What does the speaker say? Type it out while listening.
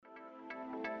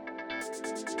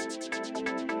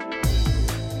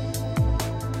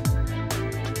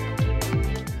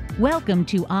Welcome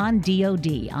to On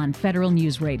DoD on Federal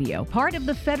News Radio, part of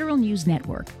the Federal News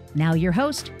Network. Now your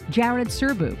host, Jared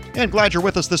Serbu. And glad you're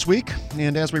with us this week.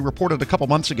 And as we reported a couple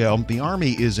months ago, the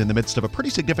Army is in the midst of a pretty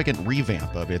significant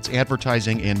revamp of its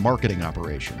advertising and marketing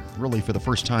operation, really for the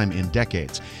first time in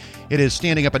decades. It is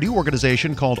standing up a new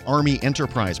organization called Army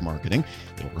Enterprise Marketing.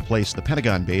 It'll replace the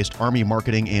Pentagon-based Army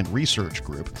Marketing and Research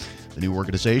Group. The new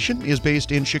organization is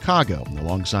based in Chicago,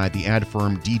 alongside the ad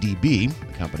firm DDB,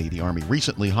 a company the Army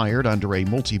recently hired under a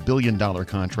multi-billion-dollar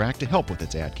contract to help with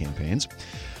its ad campaigns.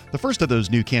 The first of those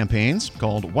new campaigns,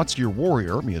 called What's Your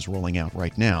Warrior, is rolling out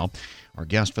right now. Our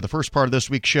guest for the first part of this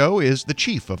week's show is the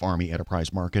Chief of Army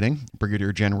Enterprise Marketing,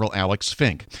 Brigadier General Alex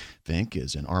Fink. Fink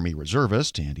is an Army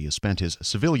reservist, and he has spent his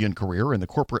civilian career in the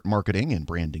corporate marketing and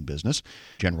branding business.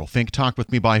 General Fink talked with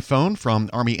me by phone from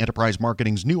Army Enterprise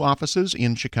Marketing's new offices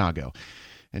in Chicago.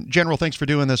 And General, thanks for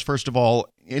doing this, first of all.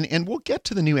 And we'll get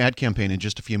to the new ad campaign in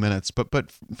just a few minutes.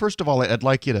 But first of all, I'd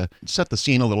like you to set the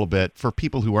scene a little bit for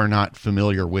people who are not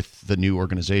familiar with the new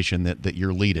organization that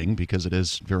you're leading, because it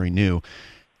is very new.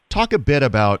 Talk a bit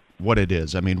about what it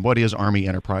is. I mean, what is Army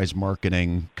Enterprise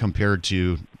Marketing compared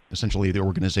to essentially the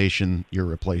organization you're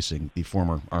replacing, the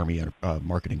former Army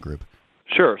Marketing Group?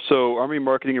 Sure. So Army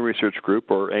Marketing and Research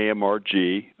Group, or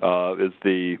AMRG, is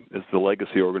the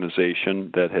legacy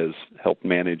organization that has helped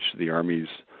manage the Army's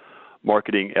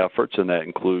marketing efforts, and that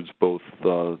includes both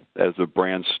as a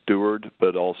brand steward,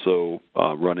 but also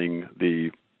running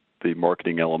the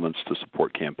marketing elements to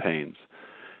support campaigns.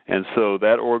 And so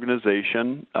that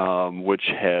organization, which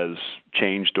has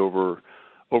changed over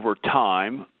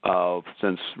time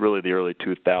since really the early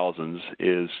 2000s,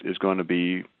 is going to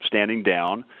be standing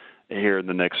down here in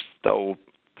the next 3,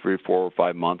 4, or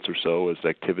 5 months or so as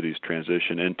activities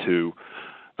transition into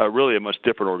really a much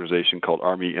different organization called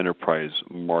Army Enterprise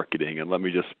Marketing. And let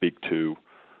me just speak to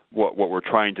what we're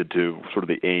trying to do, sort of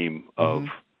the aim of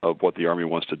what the Army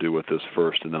wants to do with this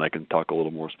first, and then I can talk a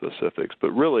little more specifics.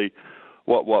 But really,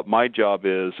 what my job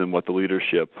is, and what the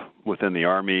leadership within the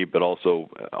Army, but also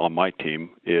on my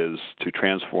team, is to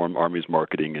transform Army's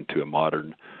marketing into a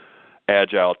modern,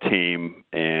 agile team,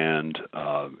 and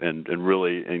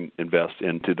really invest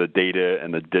into the data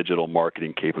and the digital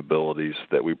marketing capabilities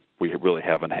that we really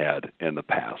haven't had in the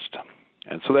past.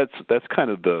 And so that's kind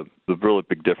of the really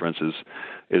big difference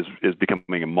is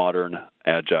becoming a modern,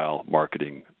 agile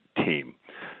marketing team.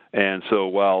 And so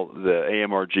while the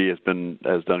AMRG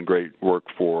has done great work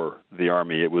for the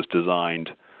Army, it was designed,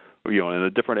 in a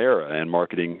different era, and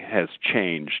marketing has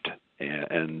changed.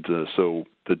 And so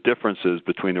the differences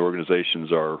between the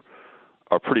organizations are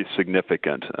pretty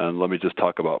significant. And let me just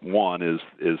talk about one is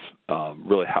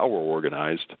really how we're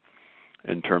organized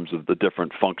in terms of the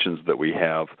different functions that we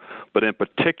have, but in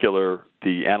particular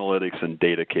the analytics and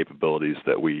data capabilities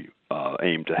that we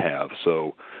aim to have.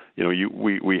 So,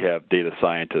 we have data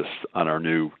scientists on our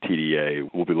new TDA.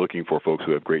 We'll be looking for folks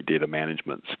who have great data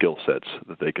management skill sets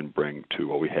that they can bring to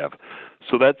what we have.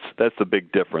 So that's a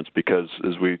big difference, because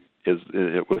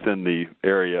within the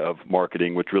area of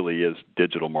marketing, which really is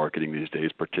digital marketing these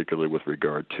days, particularly with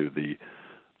regard to the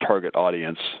target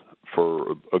audience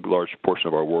for a large portion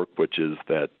of our work, which is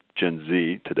that Gen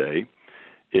Z today,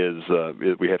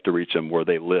 we have to reach them where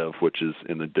they live, which is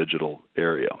in the digital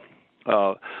area.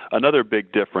 Another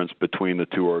big difference between the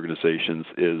two organizations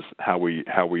is how we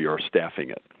are staffing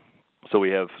it. So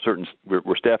we have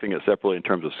we're staffing it separately in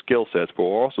terms of skill sets, but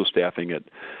we're also staffing it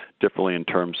differently in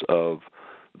terms of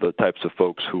the types of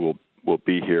folks who will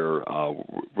be here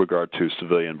regard to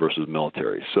civilian versus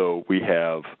military. So we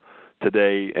have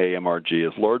today, AMRG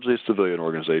is largely a civilian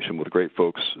organization with great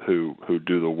folks who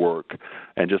do the work,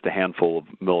 and just a handful of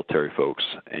military folks.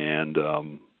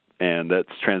 And that's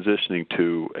transitioning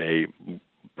to a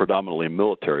predominantly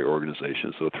military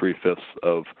organization. So 3/5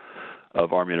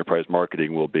 of Army Enterprise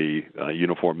Marketing will be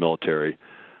uniformed military,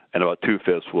 and about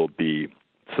 2/5 will be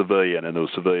civilian, and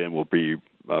those civilian will be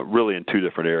really in two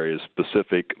different areas: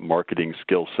 specific marketing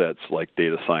skill sets like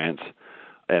data science,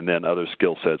 and then other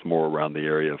skill sets more around the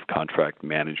area of contract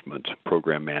management,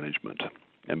 program management,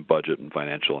 and budget and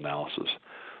financial analysis.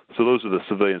 So those are the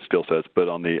civilian skill sets. But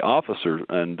on the officer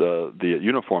and the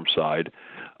uniform side,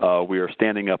 we are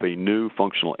standing up a new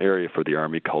functional area for the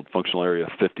Army called Functional Area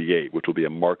 58, which will be a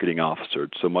marketing officer.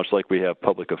 So much like we have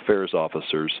public affairs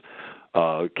officers,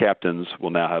 captains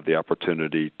will now have the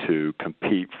opportunity to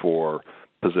compete for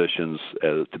positions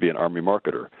to be an Army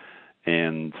marketer.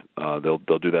 And they'll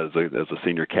do that as a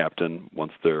senior captain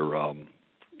once they're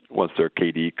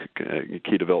KD,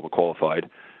 key development qualified,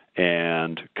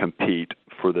 and compete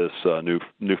for this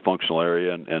new functional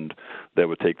area, and that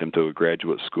would take them to a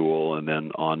graduate school and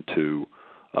then on to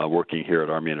working here at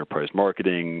Army Enterprise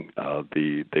Marketing.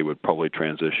 They would probably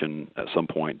transition at some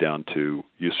point down to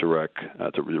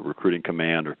USAREC, to Recruiting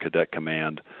Command or Cadet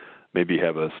Command, maybe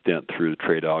have a stint through the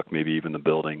TRADOC, maybe even the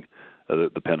building,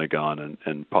 the Pentagon,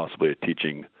 and possibly a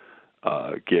teaching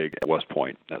gig at West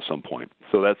Point at some point.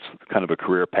 So that's kind of a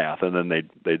career path, and then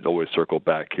they'd always circle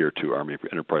back here to Army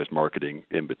Enterprise Marketing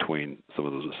in between some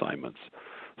of those assignments.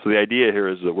 So the idea here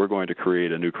is that we're going to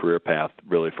create a new career path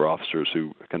really for officers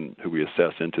who we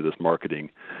assess into this marketing,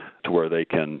 to where they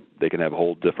can have a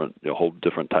whole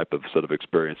different type of set of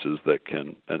experiences that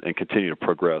can and continue to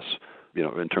progress,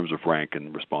 in terms of rank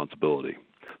and responsibility.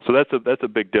 So that's a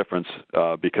big difference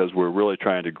because we're really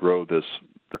trying to grow this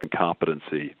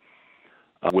competency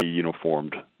with a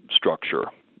uniformed structure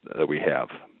that we have.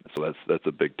 So that's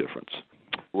a big difference.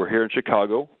 We're here in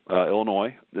Chicago,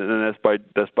 Illinois, and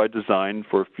that's by design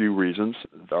for a few reasons.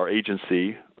 Our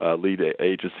agency, lead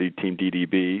agency Team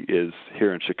DDB, is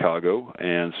here in Chicago,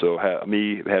 and so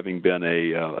me having been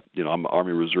I'm an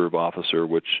Army Reserve officer,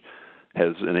 which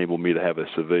has enabled me to have a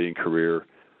civilian career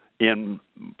in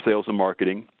sales and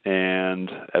marketing, and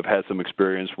I've had some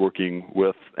experience working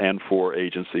with and for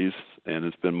agencies, and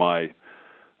it's been my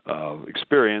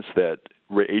experience that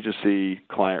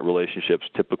agency-client relationships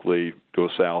typically go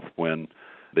south when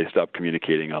they stop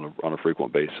communicating on a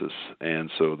frequent basis. And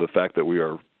so the fact that we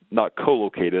are not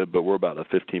co-located, but we're about a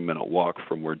 15-minute walk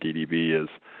from where DDB is,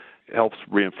 helps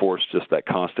reinforce just that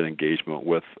constant engagement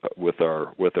with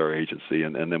our agency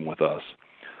and then with us.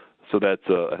 So that's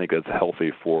I think that's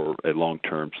healthy for a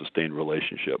long-term sustained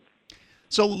relationship.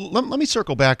 So let me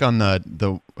circle back on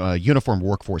the uniform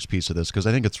workforce piece of this, because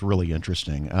I think it's really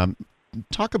interesting.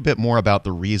 Talk a bit more about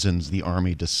the reasons the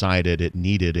Army decided it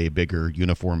needed a bigger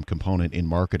uniform component in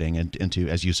marketing and to,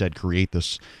 as you said, create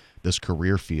this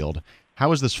career field.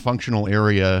 How is this functional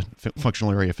area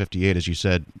 58, as you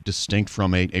said, distinct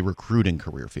from a recruiting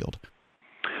career field?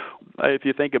 If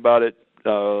you think about it,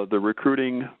 the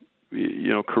recruiting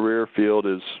career field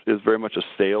is very much a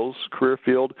sales career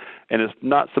field, and it's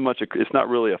not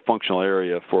really a functional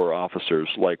area for officers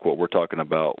like what we're talking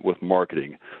about with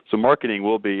marketing. So marketing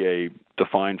will be a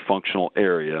defined functional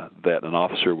area that an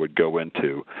officer would go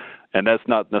into, and that's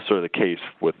not necessarily the case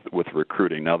with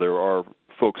recruiting. Now there are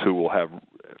folks who will have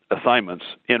assignments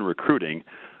in recruiting,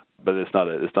 but it's not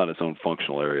its own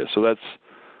functional area. So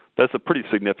that's a pretty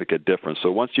significant difference.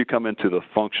 So once you come into the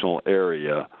functional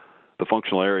area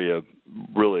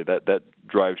really that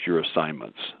drives your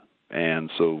assignments,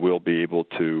 and so we'll be able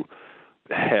to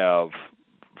have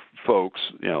folks,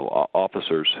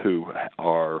 officers who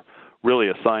are really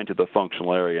assigned to the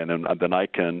functional area, and then I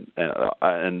can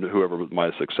and whoever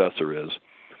my successor is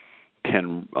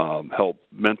can help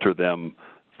mentor them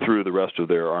through the rest of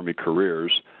their Army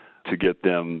careers to get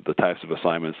them the types of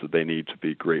assignments that they need to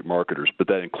be great marketers. But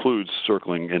that includes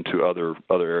circling into other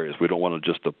areas. We don't want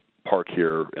to just park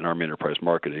here in Army Enterprise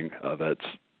Marketing. That's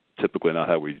typically not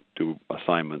how we do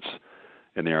assignments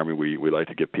in the Army. We like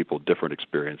to give people different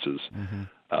experiences,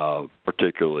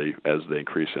 particularly as they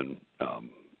increase in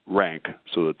rank,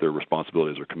 so that their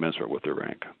responsibilities are commensurate with their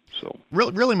rank. So,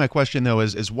 really, my question though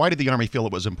is why did the Army feel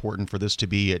it was important for this to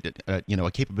be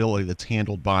a capability that's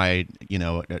handled by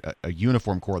a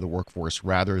uniform core of the workforce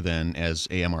rather than as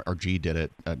AMRG did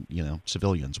it,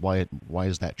 civilians? Why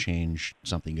is that change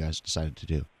something you guys decided to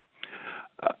do?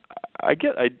 I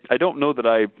don't know that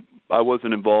I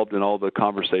wasn't involved in all the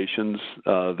conversations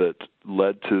that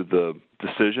led to the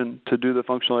decision to do the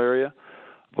functional area,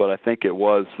 but I think it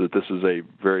was that this is a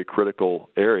very critical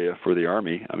area for the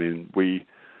Army. I mean, we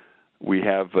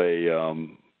have a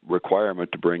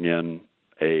requirement to bring in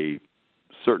a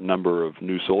certain number of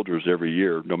new soldiers every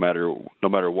year, no matter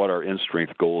what our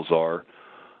in-strength goals are,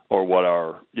 or what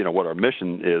our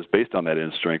mission is based on that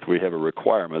in-strength. We have a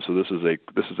requirement. So this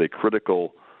is a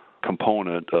critical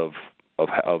component of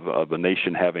a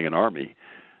nation having an Army,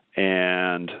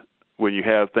 and when you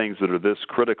have things that are this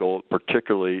critical,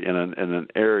 particularly in an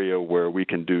area where we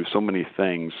can do so many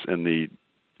things in the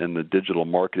digital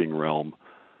marketing realm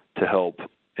to help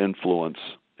influence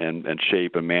and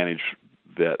shape and manage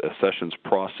that accessions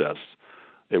process,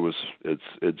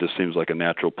 it just seems like a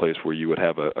natural place where you would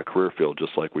have a career field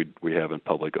just like we have in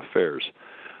public affairs.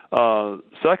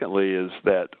 Secondly is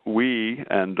that we,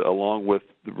 and along with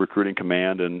the Recruiting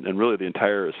Command and really the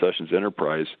entire accessions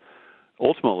enterprise,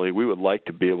 ultimately we would like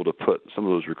to be able to put some of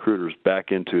those recruiters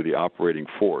back into the operating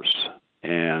force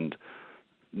and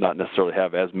not necessarily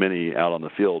have as many out on the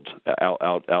field,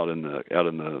 out in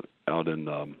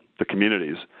the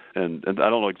communities. And I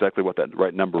don't know exactly what that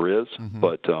right number is,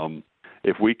 but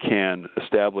if we can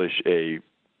establish a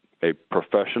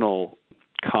professional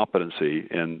competency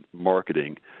in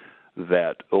marketing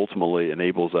that ultimately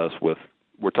enables us with,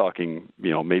 we're talking,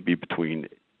 maybe between,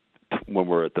 when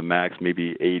we're at the max,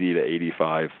 maybe 80 to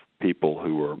 85 people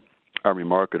who are Army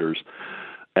marketers,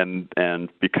 and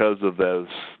because of those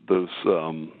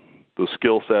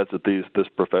skill sets that this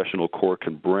professional corps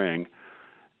can bring,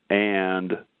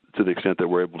 and to the extent that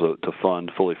we're able to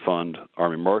fully fund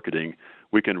Army marketing,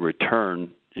 we can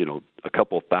return a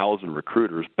couple thousand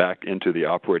recruiters back into the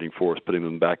operating force, putting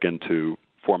them back into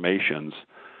formations.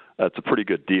 That's a pretty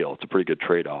good deal. It's a pretty good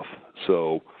trade-off.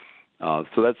 So I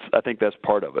think that's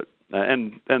part of it,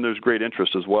 and there's great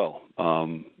interest as well.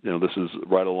 This is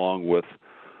right along with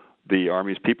the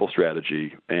Army's people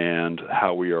strategy and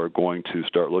how we are going to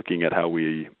start looking at how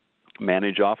we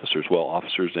manage officers,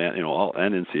 officers and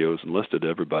and NCOs, enlisted,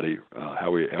 everybody,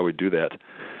 how we do that.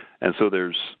 And so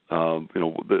there's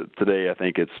today I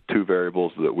think it's 2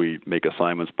 variables that we make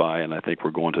assignments by, and I think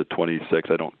we're going to 26.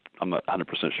 I'm not 100%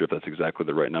 sure if that's exactly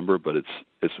the right number, but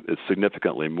it's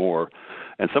significantly more,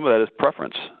 and some of that is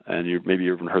preference. And maybe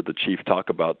you even heard the chief talk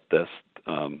about this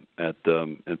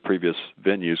in previous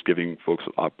venues, giving folks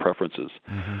preferences.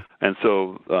 Mm-hmm. And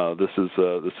so this is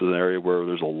an area where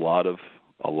there's a lot of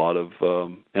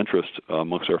interest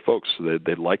amongst our folks.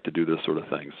 They'd like to do this sort of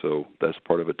thing, so that's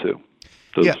part of it too.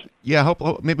 So I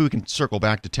hope maybe we can circle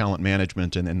back to talent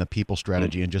management and the people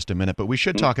strategy in just a minute. But we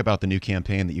should talk about the new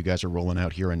campaign that you guys are rolling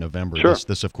out here in November. Sure.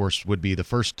 This of course would be the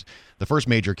first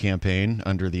major campaign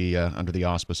under the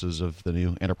auspices of the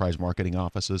new enterprise marketing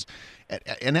offices.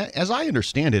 And as I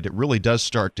understand it, it really does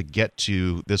start to get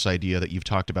to this idea that you've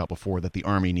talked about before, that the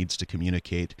Army needs to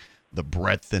communicate the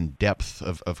breadth and depth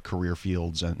of career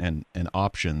fields and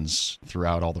options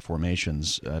throughout all the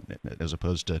formations, as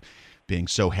opposed to being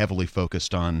so heavily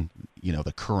focused on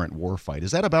the current war fight.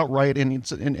 Is that about right? And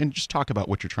just talk about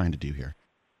what you're trying to do here.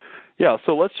 Yeah.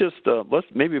 So let's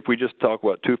maybe if we just talk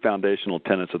about 2 foundational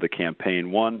tenets of the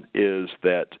campaign. One is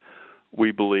that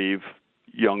we believe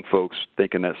young folks,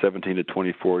 thinking that 17 to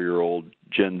 24-year-old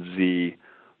Gen Z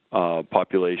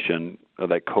population,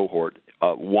 that cohort,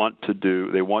 want to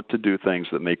do things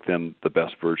that make them the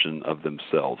best version of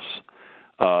themselves.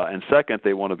 And second,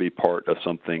 they want to be part of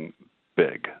something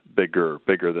bigger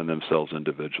than themselves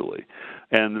individually.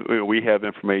 And we have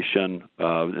information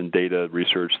and data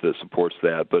research that supports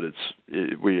that. But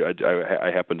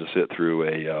I happened to sit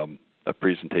through a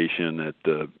presentation at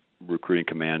the Recruiting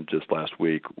Command just last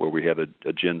week, where we had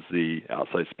a Gen Z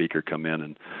outside speaker come in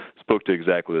and spoke to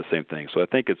exactly the same thing. So I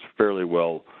think it's fairly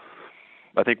well.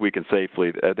 I think we can say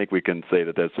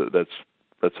that that's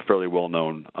a fairly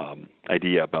well-known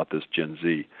idea about this Gen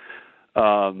Z.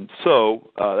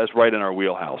 So that's right in our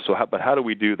wheelhouse. So, but how do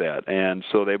we do that? And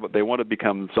so they want to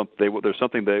become they want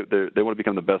to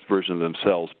become the best version of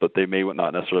themselves, but they may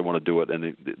not necessarily want to do it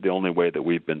in the only way that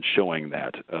we've been showing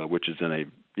that, which is in a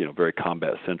very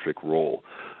combat-centric role.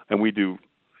 And we do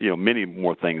many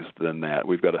more things than that.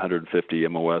 We've got 150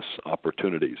 MOS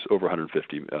opportunities, over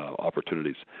 150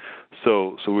 opportunities.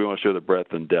 So we want to show the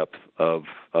breadth and depth of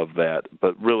that,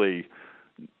 but really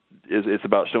it's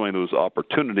about showing those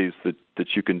opportunities that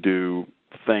you can do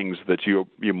things that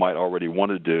you might already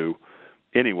want to do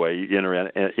anyway, in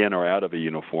or out of a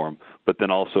uniform, but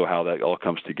then also how that all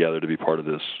comes together to be part of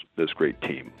this great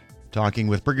team. Talking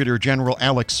with Brigadier General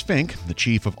Alex Fink, the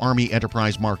Chief of Army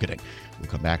Enterprise Marketing. We'll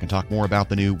come back and talk more about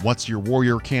the new What's Your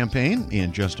Warrior campaign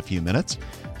in just a few minutes.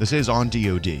 This is On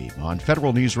DoD on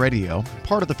Federal News Radio,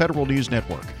 part of the Federal News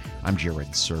Network. I'm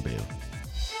Jared Serbu.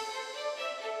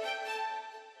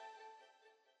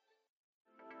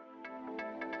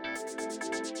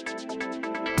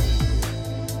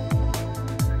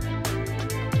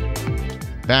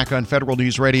 Back on Federal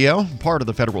News Radio, part of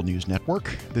the Federal News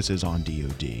Network. This is On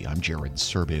DoD. I'm Jared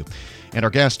Serbu. And our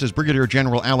guest is Brigadier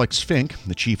General Alex Fink,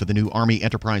 the chief of the new Army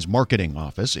Enterprise Marketing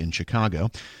Office in Chicago.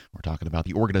 We're talking about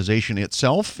the organization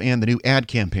itself and the new ad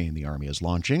campaign the Army is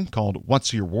launching called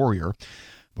What's Your Warrior?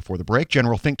 Before the break,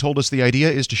 General Fink told us the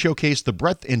idea is to showcase the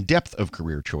breadth and depth of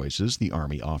career choices the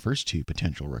Army offers to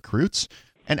potential recruits.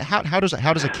 And how does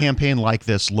a campaign like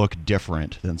this look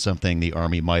different than something the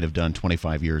Army might have done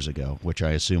 25 years ago, which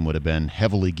I assume would have been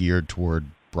heavily geared toward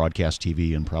broadcast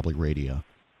TV and probably radio?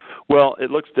 Well, it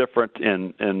looks different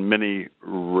in many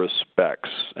respects.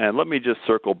 And let me just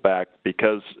circle back,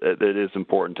 because it is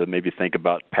important to maybe think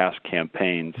about past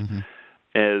campaigns,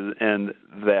 and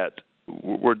that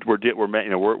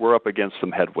we're up against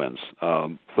some headwinds.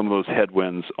 Some of those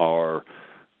headwinds are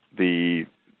the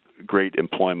great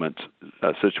employment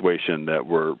situation that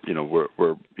we're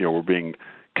being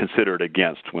considered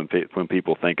against when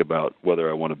people think about whether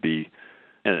I want to be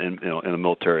in the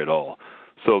military at all.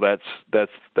 So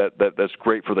that's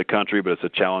great for the country, but it's a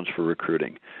challenge for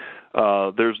recruiting.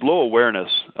 There's low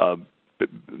awareness, a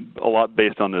lot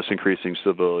based on this increasing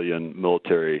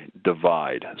civilian-military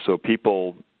divide. So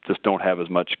people just don't have as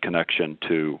much connection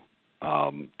to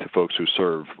folks who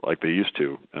serve like they used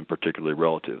to, and particularly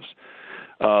relatives.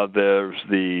 There's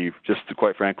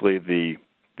quite frankly,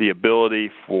 the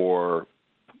ability for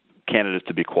candidates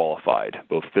to be qualified,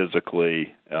 both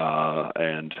physically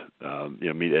and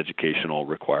meet educational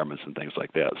requirements and things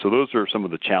like that. So those are some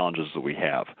of the challenges that we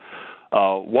have.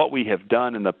 What we have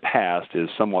done in the past is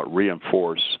somewhat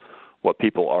reinforce what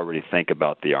people already think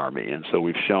about the Army, and so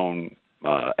we've shown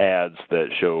ads that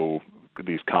show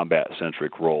these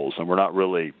combat-centric roles, and we're not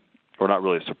really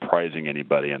surprising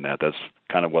anybody in that. That's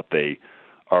kind of what they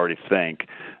already think,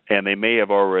 and they may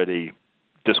have already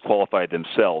disqualified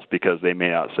themselves because they may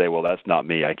not say, well, that's not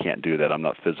me, I can't do that, I'm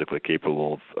not physically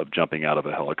capable of jumping out of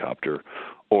a helicopter,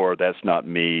 or that's not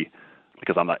me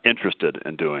because I'm not interested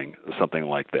in doing something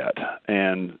like that.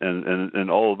 And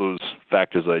all of those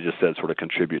factors that I just said sort of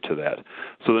contribute to that.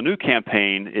 So the new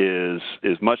campaign is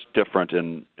much different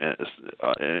in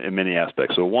many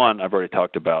aspects. So one, I've already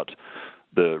talked about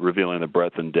the revealing the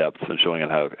breadth and depth and showing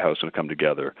how it's going to come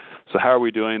together. So how are we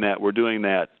doing that? We're doing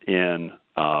that in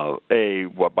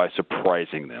by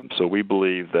surprising them. So we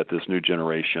believe that this new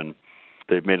generation,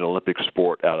 they've made an Olympic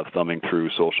sport out of thumbing through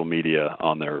social media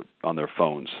on their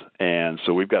phones, and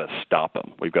so we've got to stop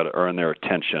them. We've got to earn their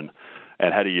attention.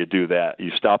 And how do you do that?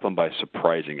 You stop them by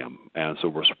surprising them, and so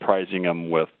we're surprising them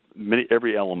with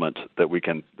every element that we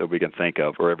can think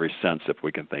of, or every sense that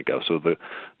we can think of. So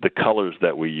the colors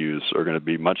that we use are going to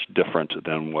be much different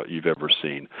than what you've ever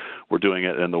seen. We're doing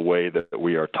it in the way that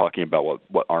we are talking about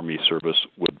what Army service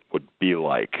would be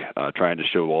like, trying to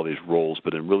show all these roles,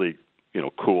 but in really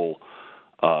cool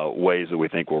ways that we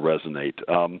think will resonate.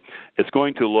 It's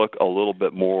going to look a little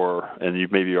bit more, and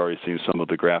you've maybe already seen some of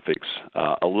the graphics,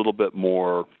 a little bit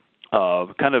more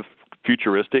kind of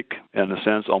futuristic in a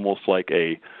sense, almost like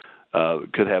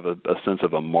could have a sense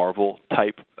of a Marvel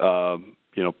type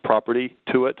property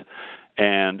to it,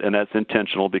 and that's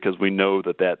intentional because we know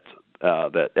that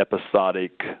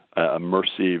episodic,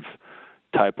 immersive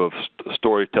type of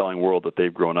storytelling world that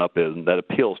they've grown up in, that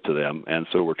appeals to them, and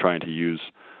so we're trying to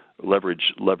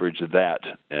leverage that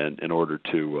in order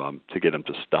to get them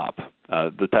to stop.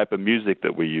 The type of music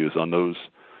that we use on those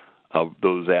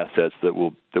assets that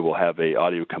will have a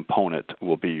audio component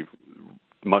will be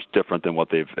much different than what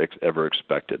they've ever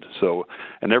expected. So,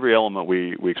 in every element,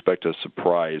 we expect to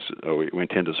surprise. We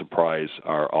intend to surprise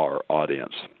our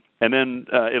audience, and then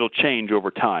it'll change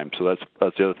over time. So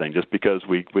that's the other thing. Just because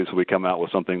we come out with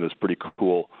something that's pretty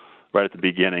cool right at the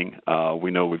beginning,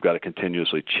 we know we've got to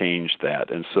continuously change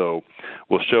that, and so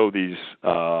we'll show these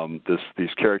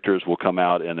characters will come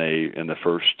out in the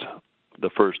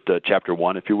first chapter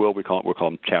one, if you will. We'll call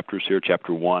them chapters here.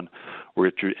 Chapter one, we're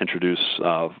going to introduce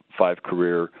 5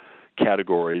 career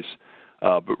categories,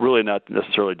 but really not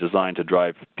necessarily designed to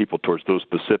drive people towards those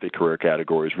specific career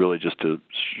categories, really just to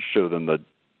show them that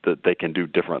they can do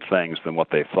different things than what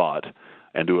they thought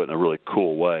and do it in a really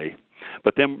cool way.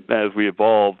 But then as we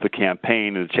evolve the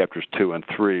campaign into chapters 2 and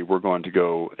 3, we're going to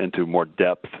go into more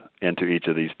depth into each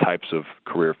of these types of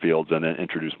career fields and then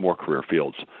introduce more career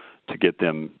fields to get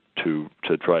them to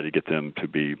try to get them to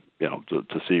be,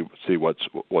 to see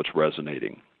what's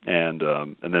resonating, and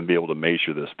then be able to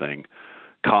measure this thing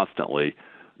constantly,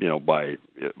 by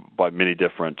many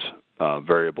different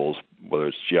variables, whether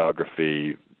it's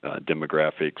geography,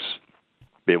 demographics,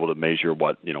 be able to measure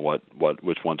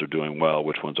which ones are doing well,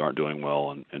 which ones aren't doing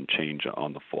well, and change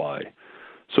on the fly.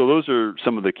 So those are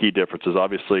some of the key differences.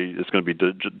 Obviously, it's going to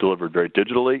be delivered very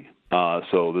digitally.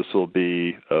 So this will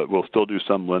be, we'll still do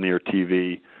some linear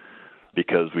TV,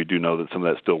 because we do know that some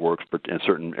of that still works in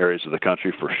certain areas of the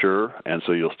country for sure, and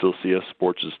so you'll still see us.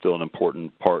 Sports is still an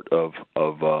important part of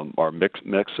our mix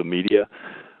of media,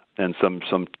 and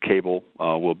some cable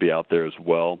will be out there as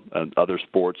well, and other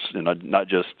sports, and not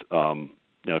just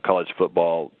college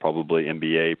football, probably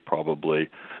NBA, probably,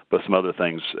 but some other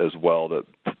things as well that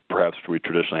perhaps we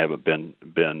traditionally haven't been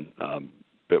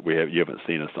that you haven't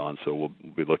seen us on, so we'll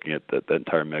be looking at that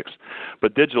entire mix.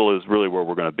 But digital is really where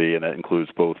we're going to be, and that includes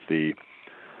both the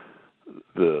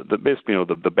basically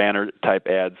the banner type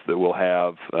ads that we'll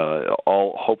have,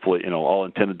 all hopefully all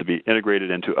intended to be integrated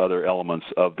into other elements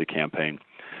of the campaign,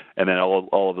 and then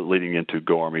all of it leading into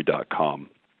GoArmy.com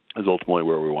is ultimately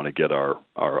where we want to get our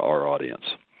audience.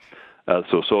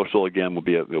 So social again will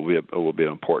be an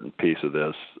important piece of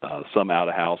this. Some out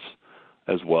of house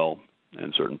as well.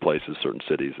 in certain places, certain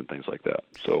cities, and things like that.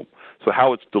 So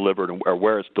how it's delivered or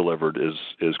where it's delivered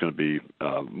is going to be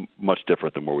much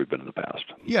different than where we've been in the past.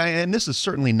 Yeah, and this is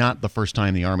certainly not the first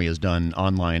time the Army has done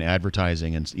online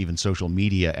advertising and even social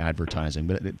media advertising.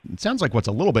 But it sounds like what's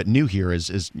a little bit new here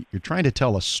is you're trying to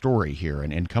tell a story here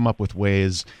and come up with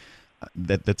ways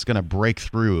that's going to break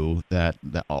through that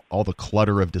all the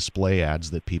clutter of display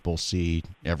ads that people see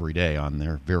every day on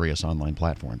their various online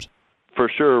platforms. For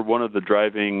sure, one of the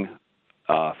driving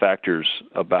factors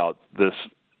about this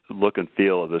look and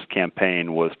feel of this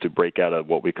campaign was to break out of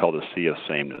what we call the sea of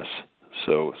sameness,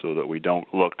 so that we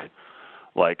don't look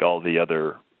like all the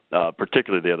other,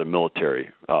 particularly the other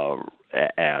military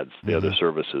ads, the other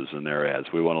services and their ads.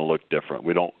 We want to look different.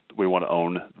 We want to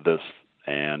own this.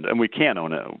 And we can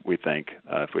own it, we think,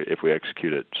 if we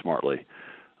execute it smartly,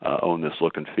 own this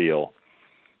look and feel.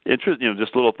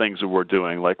 Just little things that we're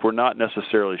doing, like we're not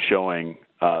necessarily telling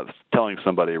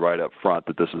somebody right up front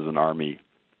that this is an Army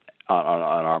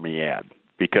ad,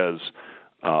 because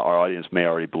our audience may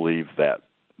already believe that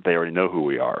they already know who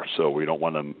we are. So we don't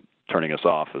want them turning us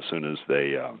off as soon as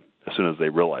they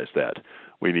realize that.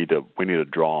 We need to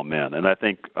draw them in. And I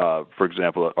think, for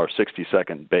example, our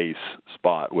 60-second base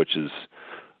spot, which is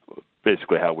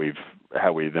basically how we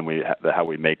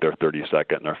make their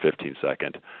 30-second and our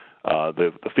 15-second.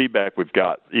 The feedback we've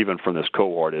got even from this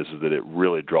cohort is that it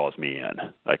really draws me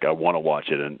in. Like, I want to watch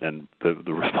it, and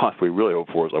the response we really hope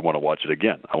for is I want to watch it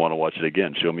again. I want to watch it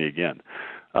again. Show me again.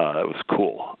 It was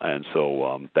cool, and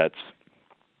so that's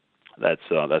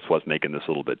what's making this a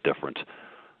little bit different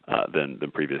than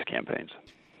previous campaigns.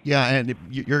 Yeah, and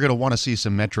you're going to want to see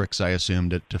some metrics, I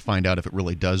assume, to find out if it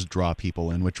really does draw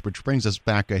people in, which brings us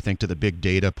back, I think, to the big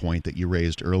data point that you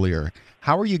raised earlier.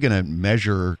 How are you going to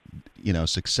measure,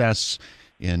 success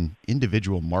in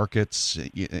individual markets,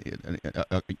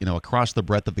 across the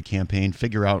breadth of the campaign,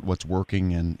 figure out what's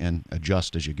working and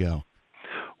adjust as you go?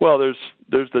 Well, there's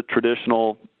the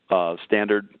traditional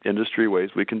standard industry ways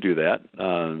we can do that.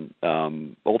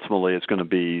 Ultimately, it's going to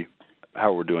be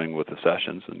how we're doing with the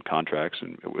sessions and contracts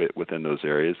and within those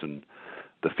areas and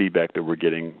the feedback that we're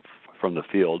getting from the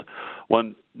field.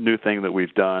 One new thing that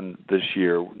we've done this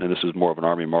year, and this is more of an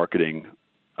Army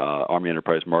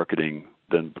enterprise marketing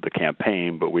than the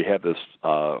campaign, but we have this,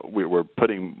 we're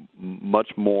putting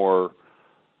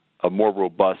a more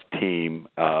robust team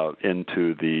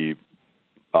into the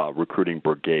recruiting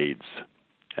brigades,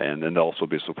 and then they'll also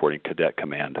be supporting Cadet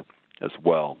Command as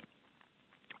well.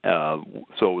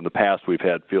 So in the past, we've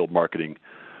had field marketing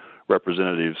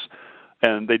representatives,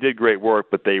 and they did great work,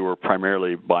 but they were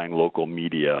primarily buying local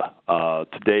media.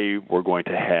 Today, we're going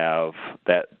to have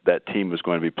that team is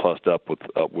going to be plussed up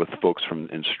with folks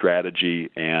in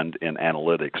strategy and in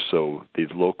analytics. So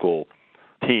these local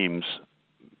teams,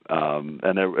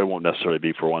 and it won't necessarily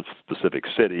be for one specific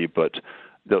city, but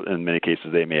in many cases,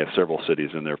 they may have several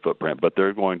cities in their footprint, but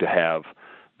they're going to have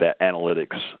that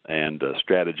analytics and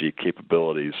strategy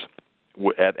capabilities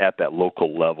at that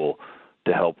local level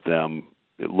to help them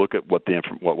look at what data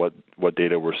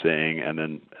we're seeing, and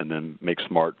then make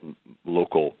smart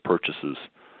local purchases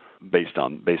based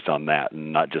on that,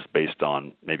 and not just based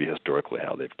on maybe historically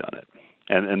how they've done it.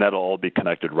 And that'll all be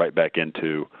connected right back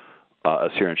into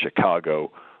us here in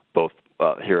Chicago, both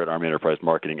here at Army Enterprise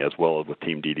Marketing as well as with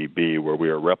Team DDB, where we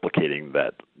are replicating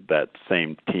that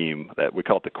same team that we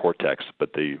call it the Cortex,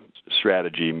 but the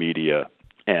strategy, media,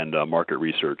 and market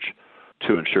research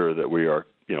to ensure that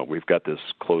we've got this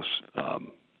close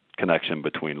connection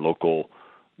between local,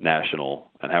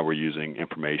 national, and how we're using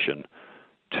information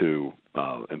to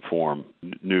inform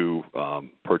new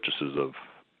purchases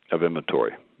of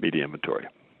inventory, media inventory.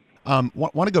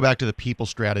 Want to go back to the people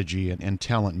strategy and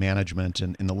talent management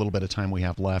and in the little bit of time we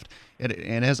have left.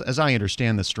 And as I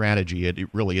understand the strategy, it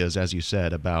really is, as you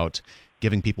said, about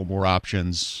giving people more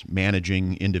options,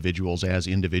 managing individuals as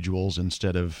individuals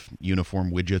instead of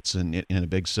uniform widgets in a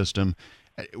big system.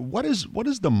 What is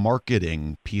the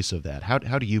marketing piece of that? How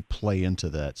do you play into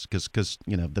that? Because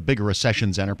the bigger a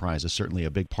sessions enterprise is certainly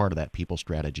a big part of that people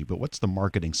strategy. But what's the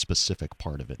marketing specific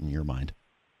part of it in your mind?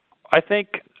 I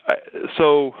think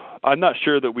so. I'm not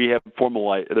sure that we have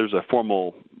there's a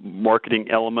formal marketing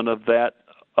element of that,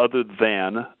 other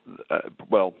than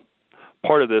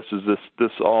part of this is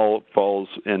this all falls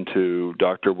into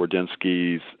Dr.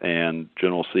 Wardynski's and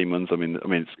General Seaman's. I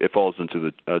mean, it falls into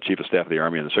the Chief of Staff of the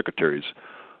Army and the Secretary's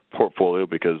portfolio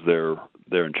because they're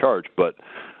in charge. But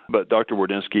Dr.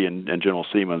 Wardynski and General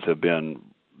Seaman's have been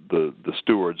the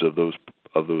stewards of those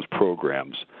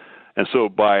programs, and so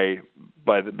by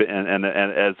and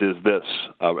as is this,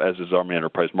 as is Army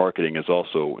Enterprise Marketing, is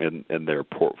also in their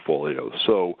portfolio.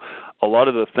 So a lot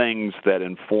of the things that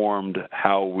informed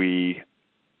how we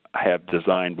have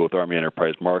designed both Army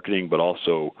Enterprise Marketing, but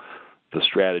also the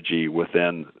strategy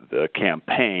within the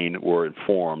campaign, were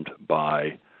informed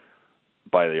by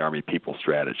the Army People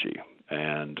strategy.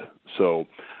 And so,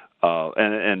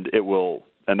 and it will.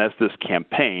 And that's this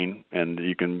campaign, and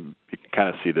you can kind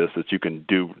of see this, that you can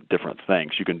do different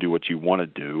things. You can do what you want to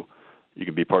do. You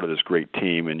can be part of this great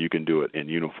team, and you can do it in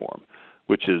uniform,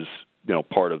 which is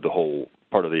part of the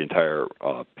entire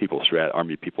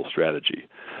Army People strategy.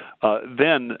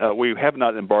 Then we have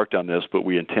not embarked on this, but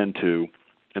we intend to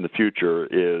in the future,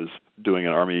 is doing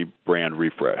an Army brand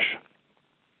refresh.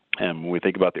 And when we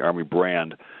think about the Army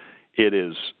brand, it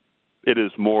is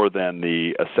more than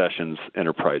the Accessions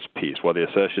enterprise piece. While the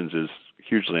Accessions is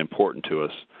hugely important to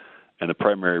us and the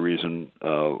primary reason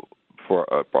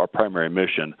for our primary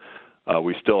mission,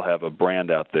 we still have a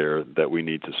brand out there that we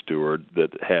need to steward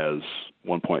that has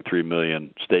 1.3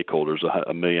 million stakeholders,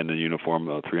 1 million in uniform,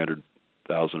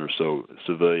 300,000 or so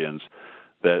civilians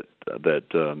that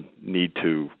need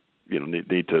to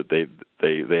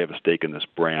they have a stake in this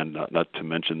brand. Not to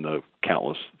mention the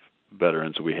countless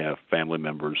veterans we have, family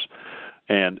members,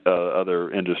 and other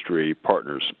industry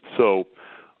partners. So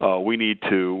we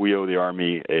owe the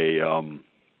Army a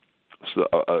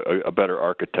better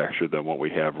architecture than what we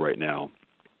have right now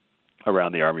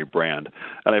around the Army brand.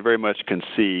 And I very much can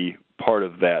see part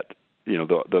of that,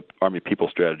 the Army People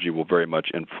strategy will very much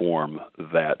inform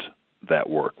that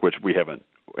work, which we haven't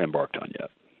embarked on yet.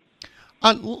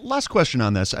 Last question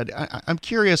on this. I'm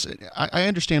curious. I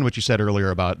understand what you said earlier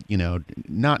about,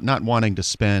 not wanting to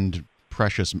spend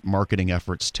precious marketing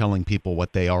efforts telling people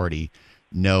what they already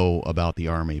know about the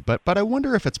Army. But I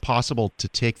wonder if it's possible to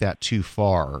take that too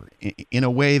far in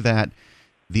a way that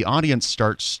the audience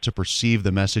starts to perceive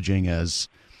the messaging as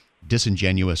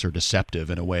disingenuous or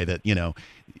deceptive in a way that,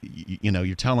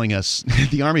 you're telling us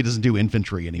the Army doesn't do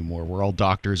infantry anymore. We're all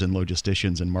doctors and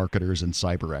logisticians and marketers and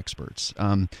cyber experts.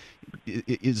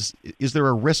 Is there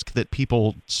a risk that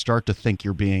people start to think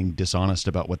you're being dishonest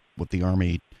about what the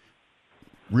Army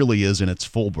really is in its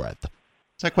full breadth?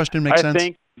 Does that question make sense? I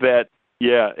think that,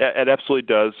 yeah, it absolutely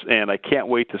does, and I can't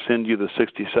wait to send you the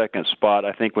 60-second spot.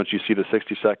 I think once you see the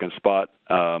 60-second spot,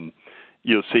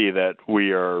 you'll see that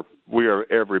we are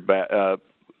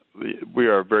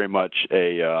very much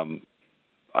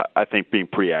I think being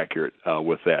pretty accurate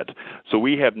with that. So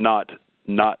we have not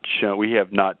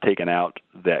taken out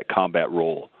that combat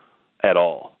role at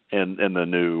all in the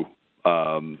new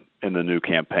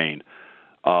campaign.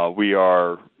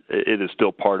 It is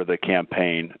still part of the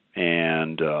campaign,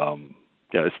 and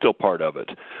it's still part of it.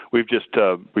 We've just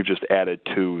added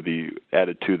to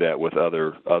that with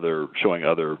other showing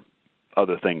other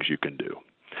things you can do.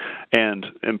 And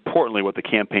importantly, what the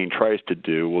campaign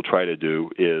will try to do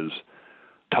is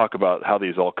talk about how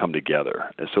these all come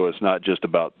together. And so it's not just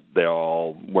about they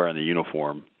all wearing the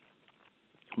uniform,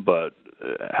 but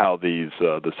how these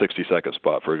the 60-second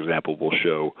spot, for example, will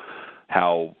show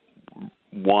how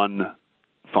one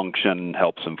function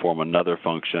helps inform another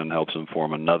function, helps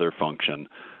inform another function,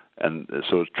 and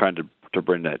so it's trying to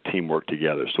bring that teamwork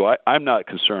together. So I'm not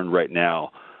concerned right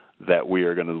now that we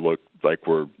are going to look like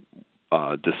we're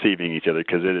deceiving each other,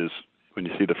 because it is, when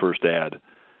you see the first ad,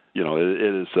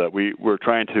 it is we're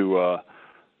trying to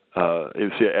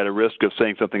at a risk of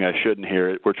saying something I shouldn't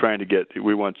hear, we're trying to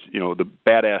we want the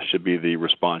badass should be the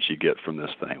response you get from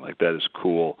this thing. Like, that is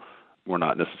cool. We're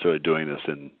not necessarily doing this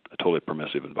in a totally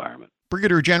permissive environment.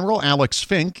 Brigadier General Alex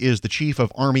Fink is the Chief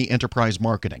of Army Enterprise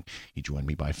Marketing. He joined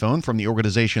me by phone from the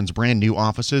organization's brand new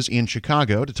offices in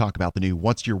Chicago to talk about the new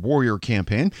What's Your Warrior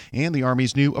campaign and the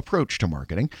Army's new approach to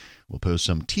marketing. We'll post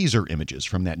some teaser images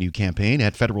from that new campaign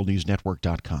at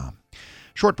federalnewsnetwork.com.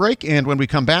 Short break, and when we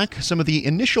come back, some of the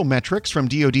initial metrics from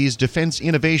DoD's Defense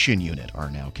Innovation Unit are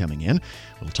now coming in.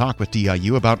 We'll talk with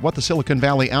DIU about what the Silicon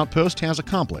Valley Outpost has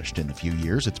accomplished in the few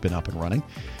years it's been up and running.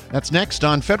 That's next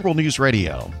on Federal News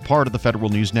Radio, part of the Federal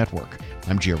News Network.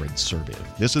 I'm Jared Serbu.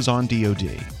 This is On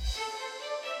DoD.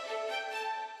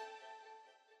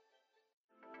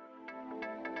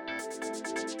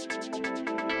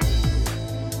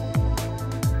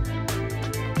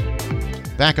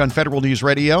 Back on Federal News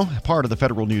Radio, part of the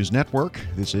Federal News Network.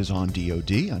 This is On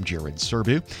DoD. I'm Jared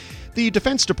Serbu. The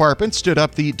Defense Department stood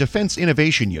up the Defense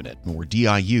Innovation Unit, or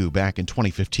DIU, back in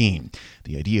 2015.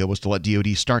 The idea was to let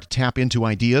DoD start to tap into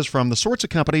ideas from the sorts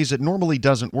of companies it normally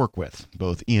doesn't work with,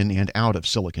 both in and out of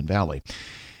Silicon Valley.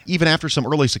 Even after some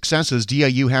early successes,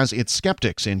 DIU has its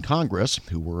skeptics in Congress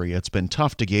who worry it's been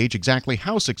tough to gauge exactly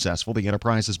how successful the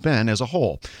enterprise has been as a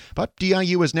whole. But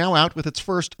DIU is now out with its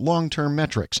first long-term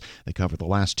metrics. They cover the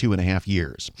last 2.5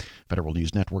 years. Federal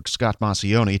News Network's Scott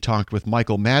Massioni talked with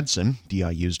Michael Madsen,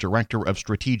 DIU's Director of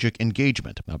Strategic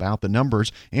Engagement, about the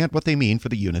numbers and what they mean for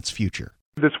the unit's future.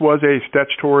 This was a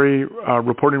statutory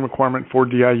reporting requirement for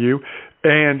DIU,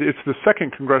 and it's the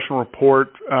second congressional report,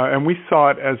 and we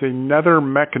saw it as another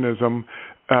mechanism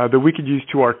that we could use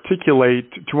to articulate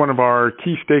to one of our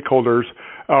key stakeholders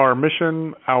our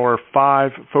mission, our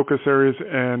 5 focus areas,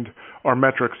 and our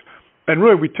metrics. And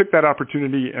really, we took that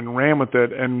opportunity and ran with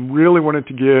it and really wanted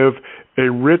to give a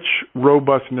rich,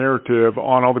 robust narrative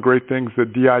on all the great things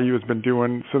that DIU has been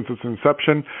doing since its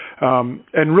inception,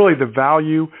 and really the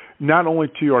value not only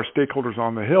to our stakeholders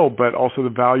on the Hill, but also the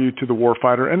value to the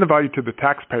warfighter and the value to the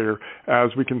taxpayer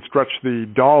as we can stretch the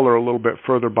dollar a little bit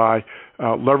further by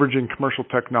leveraging commercial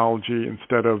technology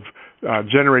instead of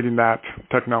generating that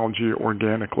technology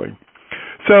organically.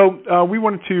 So we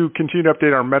wanted to continue to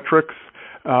update our metrics.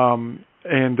 And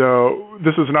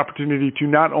this was an opportunity to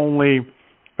not only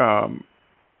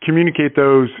communicate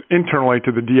those internally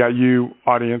to the DIU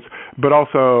audience, but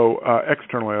also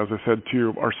externally, as I said,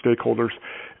 to our stakeholders.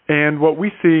 And what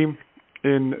we see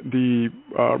in the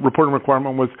reporting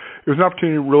requirement was it was an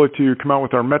opportunity really to come out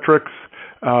with our metrics,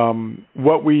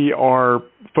 what we are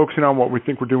focusing on, what we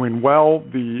think we're doing well,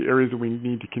 the areas that we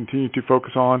need to continue to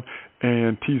focus on,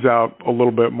 and tease out a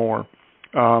little bit more.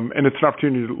 And it's an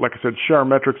opportunity to, like I said, share our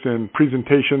metrics in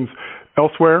presentations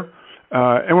elsewhere.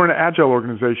 And we're an agile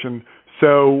organization,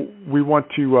 so we want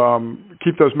to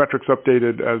keep those metrics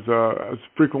updated as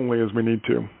frequently as we need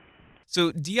to.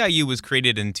 So DIU was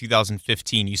created in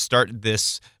 2015. You start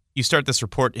this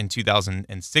report in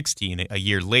 2016, a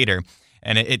year later,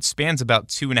 and it spans about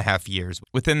 2.5 years.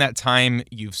 Within that time,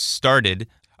 you've started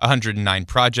 109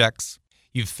 projects.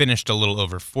 You've finished a little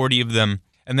over 40 of them.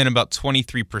 And then about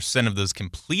 23% of those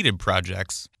completed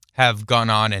projects have gone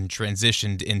on and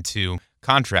transitioned into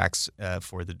contracts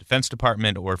for the Defense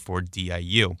Department or for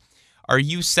DIU. Are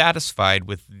you satisfied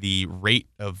with the rate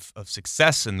of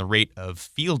success and the rate of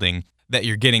fielding that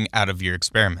you're getting out of your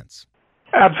experiments?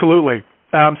 Absolutely.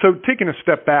 So taking a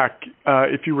step back,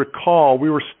 if you recall, we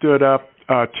were stood up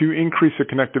to increase the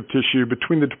connective tissue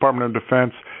between the Department of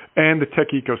Defense and the tech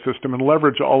ecosystem and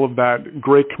leverage all of that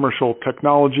great commercial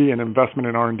technology and investment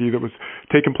in R&D that was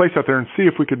taking place out there and see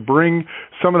if we could bring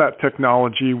some of that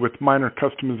technology with minor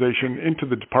customization into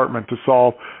the department to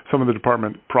solve some of the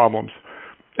department problems.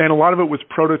 And a lot of it was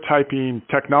prototyping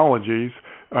technologies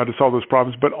to solve those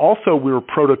problems, but also we were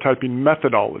prototyping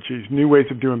methodologies, new ways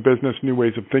of doing business, new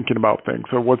ways of thinking about things.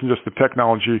 So it wasn't just the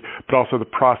technology, but also the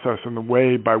process and the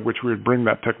way by which we would bring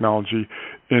that technology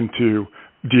into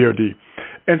DoD.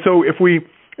 And so if we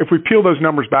peel those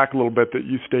numbers back a little bit that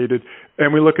you stated,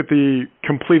 and we look at the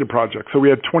completed projects, so we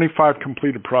had 25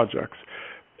 completed projects.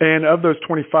 And of those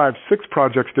 25, 6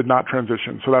 projects did not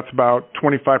transition. So that's about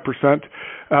 25%.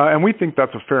 And we think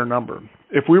that's a fair number.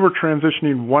 If we were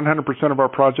transitioning 100% of our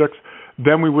projects,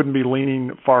 then we wouldn't be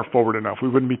leaning far forward enough. We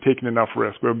wouldn't be taking enough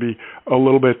risk. We would be a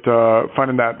little bit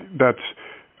finding that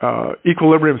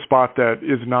equilibrium spot that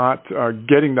is not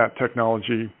getting that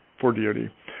technology for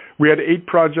DoD. We had 8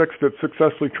 projects that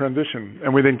successfully transitioned,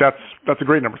 and we think that's a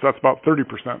great number. So that's about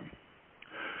 30%.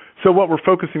 So what we're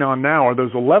focusing on now are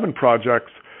those 11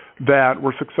 projects that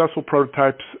were successful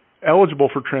prototypes eligible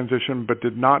for transition but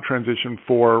did not transition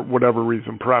for whatever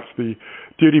reason. Perhaps the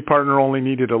DoD partner only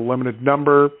needed a limited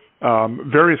number,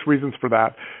 various reasons for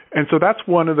that. And so that's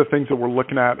one of the things that we're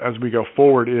looking at as we go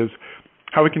forward is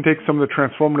how we can take some of the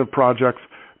transformative projects,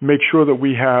 make sure that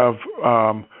we have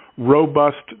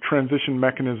robust transition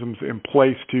mechanisms in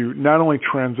place to not only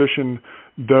transition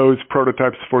those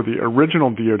prototypes for the original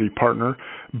DoD partner,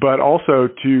 but also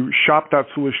to shop that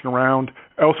solution around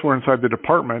elsewhere inside the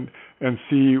department and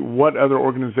see what other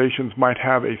organizations might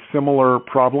have a similar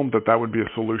problem that would be a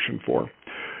solution for.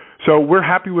 So we're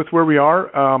happy with where we are,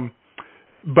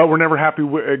 but we're never happy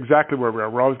with exactly where we are.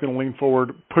 We're always going to lean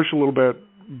forward, push a little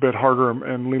bit harder,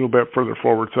 and lean a little bit further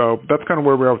forward. So that's kind of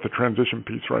where we are with the transition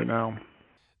piece right now.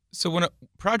 So when a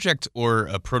project or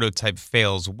a prototype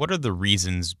fails, what are the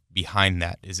reasons behind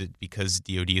that? Is it because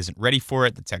DoD isn't ready for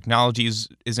it, the technology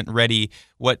isn't ready?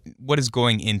 What is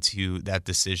going into that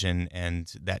decision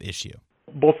and that issue?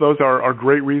 Both of those are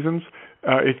great reasons.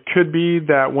 It could be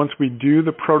that once we do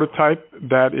the prototype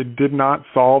that it did not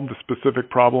solve the specific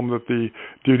problem that the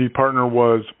DoD partner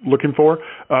was looking for.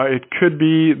 It could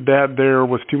be that there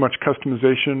was too much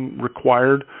customization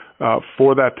required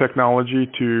for that technology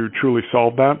to truly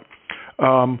solve that.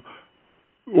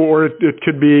 or it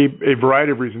could be a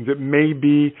variety of reasons. It may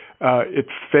be it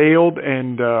failed,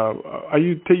 and I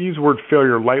use the word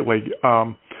failure lightly,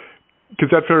 because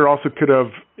that failure also could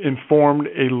have informed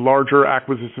a larger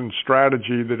acquisition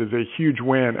strategy that is a huge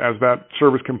win as that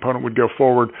service component would go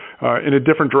forward in a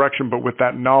different direction, but with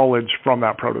that knowledge from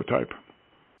that prototype.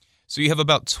 So you have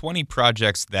about 20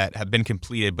 projects that have been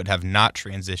completed but have not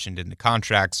transitioned into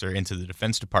contracts or into the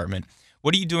Defense Department.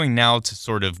 What are you doing now to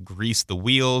sort of grease the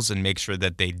wheels and make sure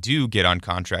that they do get on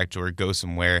contract or go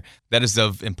somewhere that is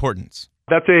of importance?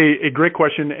 That's a great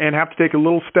question, and have to take a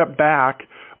little step back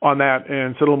on that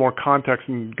and set a little more context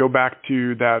and go back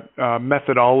to that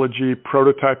methodology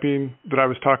prototyping that I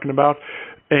was talking about.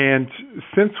 And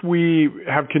since we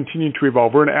have continued to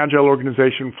evolve, we're an agile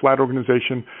organization, flat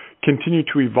organization, continue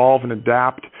to evolve and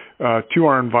adapt to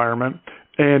our environment.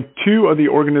 And two of the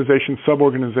organization,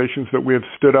 sub-organizations that we have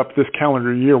stood up this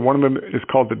calendar year, one of them is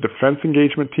called the Defense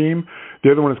Engagement Team.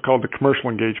 The other one is called the Commercial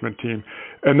Engagement Team.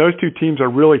 And those two teams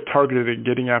are really targeted at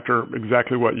getting after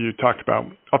exactly what you talked about.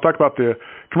 I'll talk about the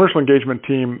Commercial Engagement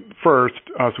Team first,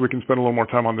 so we can spend a little more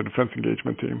time on the Defense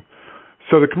Engagement Team.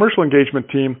 So the Commercial Engagement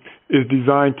Team is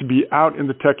designed to be out in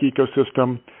the tech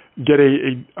ecosystem, get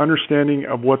a understanding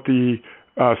of what the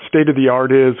state of the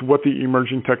art is, what the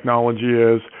emerging technology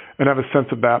is, and have a sense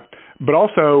of that. But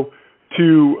also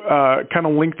to kind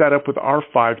of link that up with our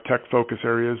 5 tech focus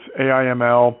areas: AI,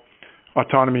 ML,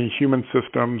 autonomy, human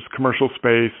systems, commercial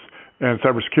space, and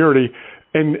cybersecurity,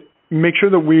 and make sure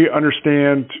that we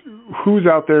understand who's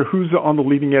out there, who's on the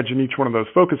leading edge in each one of those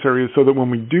focus areas, so that when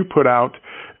we do put out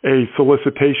a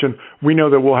solicitation, we know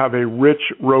that we'll have a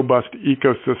rich, robust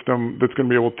ecosystem that's going to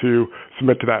be able to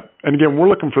submit to that. And again, we're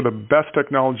looking for the best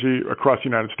technology across the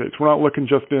United States. We're not looking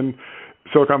just in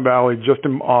Silicon Valley, just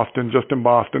in Austin, just in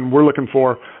Boston. We're looking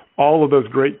for all of those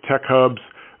great tech hubs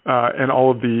and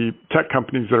all of the tech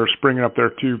companies that are springing up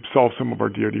there to solve some of our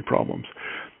DoD problems.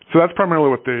 So that's primarily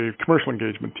what the Commercial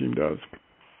Engagement Team does.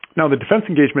 Now, the Defense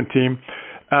Engagement Team,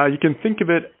 you can think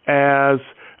of it as,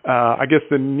 I guess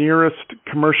the nearest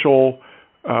commercial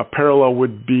parallel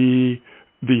would be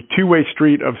the two-way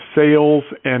street of sales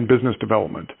and business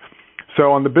development.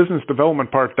 So on the business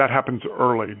development part, that happens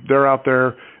early. They're out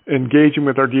there engaging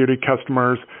with our DoD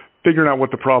customers, figuring out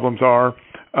what the problems are,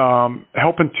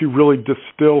 helping to really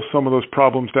distill some of those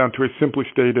problems down to a simply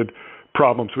stated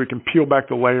problem, so we can peel back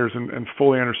the layers and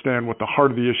fully understand what the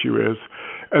heart of the issue is.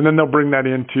 And then they'll bring that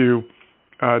into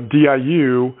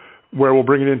DIU, where we'll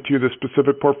bring it into the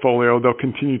specific portfolio. They'll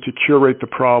continue to curate the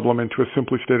problem into a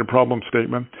simply stated problem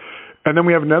statement. And then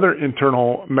we have another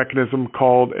internal mechanism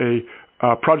called a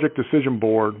project decision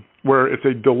board, where it's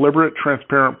a deliberate,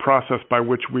 transparent process by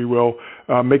which we will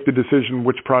make the decision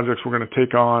which projects we're going to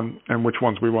take on and which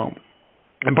ones we won't.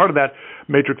 And part of that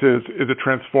matrix is it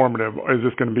transformative? Is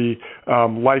this going to be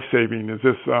life-saving? Is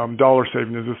this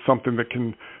dollar-saving? Is this something that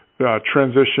can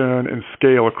transition and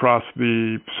scale across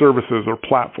the services or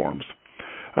platforms?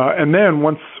 And then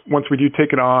once we do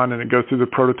take it on and it goes through the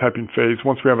prototyping phase,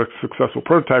 once we have a successful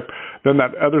prototype, then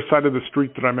that other side of the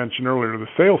street that I mentioned earlier, the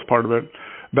sales part of it,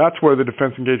 that's where the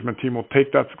Defense Engagement Team will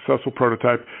take that successful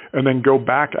prototype and then go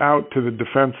back out to the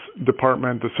Defense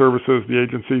Department, the services, the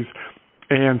agencies,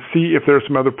 and see if there are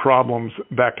some other problems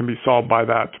that can be solved by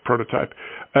that prototype.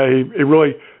 A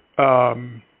really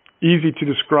easy to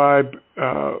describe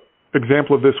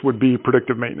example of this would be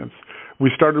predictive maintenance.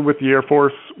 We started with the Air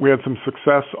Force. We had some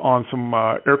success on some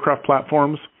aircraft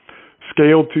platforms,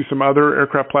 scaled to some other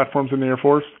aircraft platforms in the Air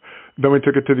Force. Then we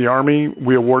took it to the Army.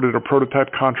 We awarded a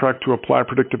prototype contract to apply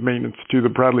predictive maintenance to the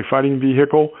Bradley fighting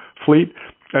vehicle fleet.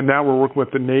 And now we're working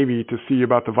with the Navy to see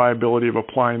about the viability of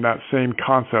applying that same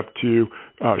concept to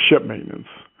ship maintenance.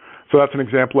 So that's an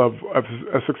example of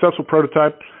a successful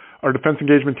prototype. Our Defense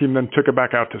Engagement Team then took it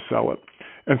back out to sell it.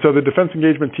 And so the Defense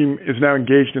Engagement Team is now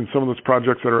engaged in some of those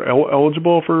projects that are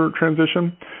eligible for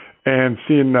transition and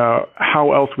seeing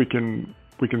how else we can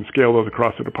scale those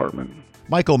across the department.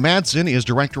 Michael Madsen is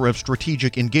Director of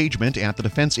Strategic Engagement at the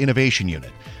Defense Innovation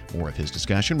Unit. More of his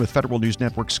discussion with Federal News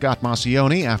Network's Scott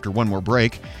Maucione after one more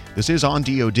break. This is On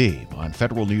DoD on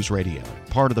Federal News Radio,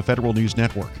 part of the Federal News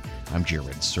Network. I'm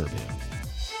Jared Serbu.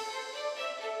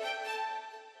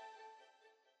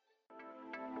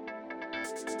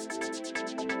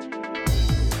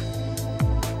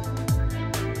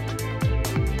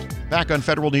 Back on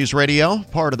Federal News Radio,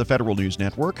 part of the Federal News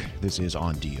Network. This is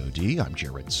On DoD. I'm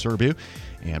Jared Serbu,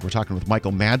 and we're talking with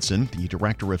Michael Madsen, the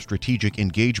Director of Strategic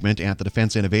Engagement at the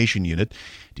Defense Innovation Unit.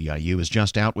 DIU is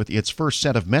just out with its first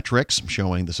set of metrics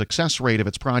showing the success rate of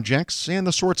its projects and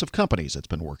the sorts of companies it's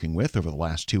been working with over the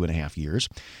last 2.5 years.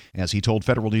 As he told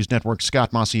Federal News Network's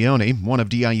Scott Massione, one of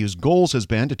DIU's goals has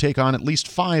been to take on at least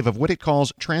 5 of what it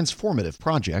calls transformative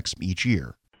projects each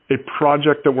year. A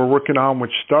project that we're working on,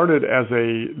 which started as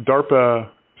a DARPA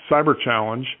cyber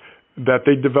challenge, that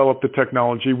they developed the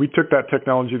technology. We took that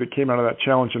technology that came out of that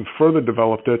challenge and further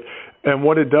developed it. And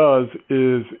what it does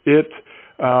is it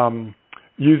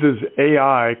uses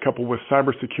AI coupled with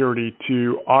cybersecurity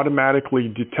to automatically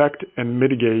detect and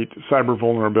mitigate cyber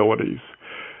vulnerabilities.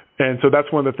 And so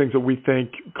that's one of the things that we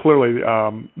think clearly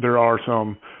there are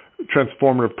some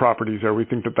transformative properties there. We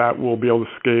think that that will be able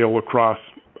to scale across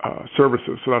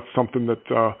services. So that's something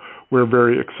that we're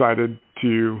very excited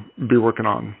to be working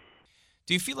on.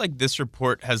 Do you feel like this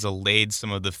report has allayed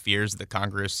some of the fears that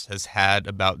Congress has had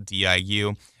about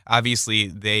DIU? Obviously,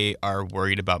 they are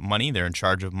worried about money. They're in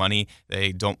charge of money.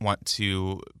 They don't want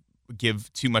to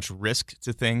give too much risk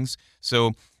to things.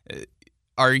 So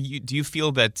do you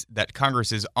feel that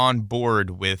Congress is on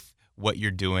board with what you're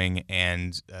doing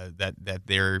and that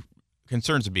their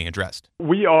concerns are being addressed?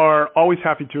 We are always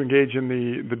happy to engage in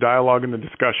the dialogue and the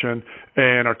discussion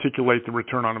and articulate the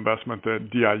return on investment that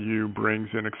DIU brings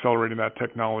in accelerating that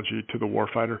technology to the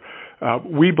warfighter.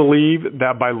 We believe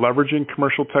that by leveraging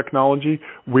commercial technology,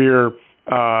 we're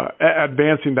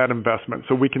advancing that investment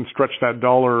so we can stretch that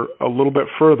dollar a little bit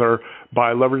further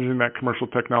by leveraging that commercial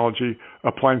technology,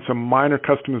 applying some minor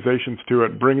customizations to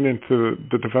it, bringing it into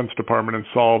the Defense Department and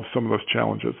solve some of those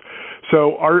challenges.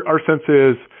 So our sense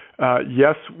is,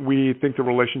 yes, we think the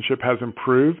relationship has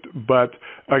improved, but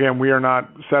again, we are not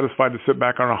satisfied to sit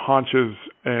back on our haunches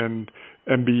and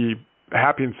be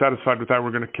happy and satisfied with that.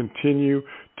 We're going to continue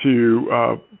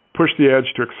to push the edge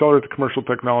to accelerate the commercial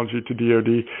technology to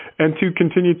DoD and to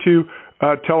continue to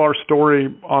tell our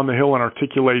story on the Hill and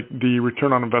articulate the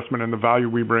return on investment and the value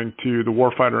we bring to the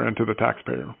warfighter and to the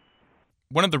taxpayer.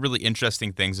 One of the really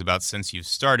interesting things about since you've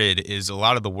started is a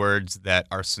lot of the words that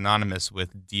are synonymous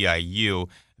with DIU,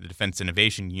 the Defense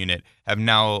Innovation Unit, have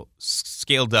now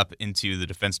scaled up into the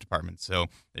Defense Department. So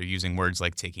they're using words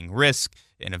like taking risk,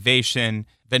 innovation,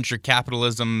 venture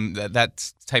capitalism,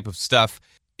 that type of stuff.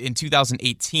 In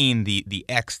 2018, the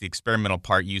X, the experimental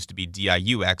part, used to be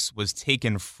DIUX, was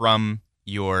taken from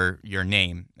your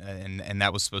name, and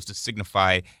that was supposed to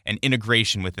signify an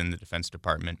integration within the Defense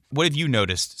Department. What have you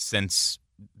noticed since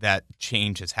that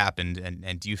change has happened,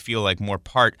 and do you feel like more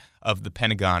part of the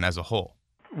Pentagon as a whole?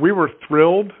 We were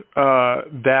thrilled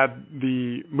that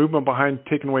the movement behind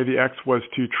taking away the X was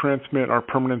to transmit our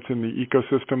permanence in the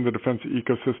ecosystem, the defense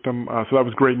ecosystem. So that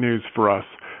was great news for us,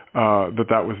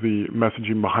 that was the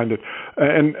messaging behind it.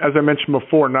 And as I mentioned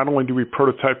before, not only do we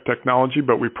prototype technology,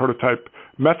 but we prototype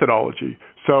methodology.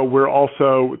 So we're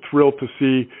also thrilled to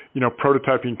see,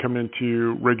 prototyping come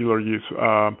into regular use.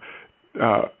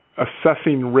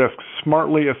 Assessing risk,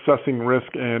 smartly assessing risk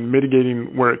and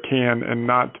mitigating where it can, and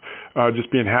not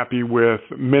just being happy with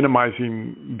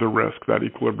minimizing the risk, that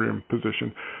equilibrium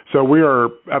position. So we are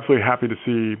absolutely happy to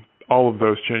see all of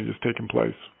those changes taking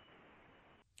place.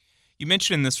 You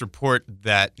mentioned in this report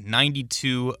that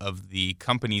 92 of the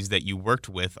companies that you worked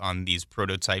with on these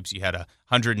prototypes, you had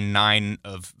 109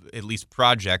 of at least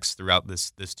projects throughout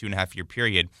this 2.5-year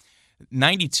period.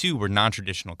 92 were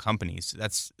non-traditional companies.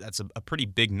 That's a pretty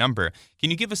big number.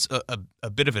 Can you give us a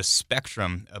bit of a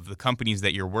spectrum of the companies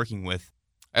that you're working with?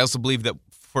 I also believe that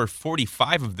for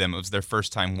 45 of them, it was their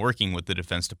first time working with the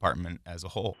Defense Department as a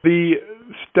whole. The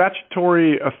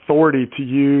statutory authority to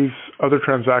use other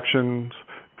transactions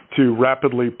to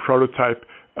rapidly prototype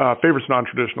favors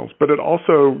non-traditionals, but it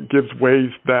also gives ways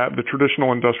that the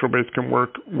traditional industrial base can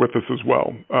work with us as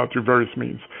well through various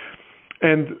means.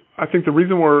 And I think the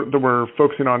reason that we're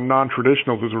focusing on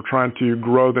non-traditionals is we're trying to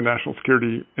grow the national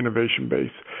security innovation base.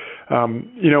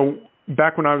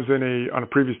 Back when I was on a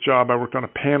previous job, I worked on a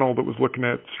panel that was looking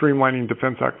at streamlining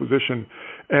defense acquisition,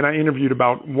 and I interviewed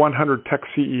about 100 tech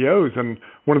CEOs, and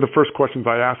one of the first questions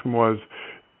I asked them was,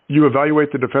 you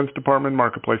evaluate the Defense Department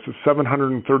marketplace, a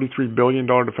 $733 billion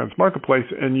defense marketplace,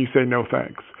 and you say no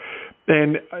thanks.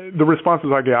 And the responses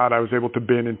I got, I was able to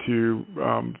bin into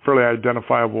fairly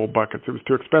identifiable buckets. It was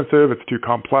too expensive, it's too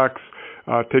complex,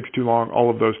 takes too long, all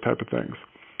of those type of things.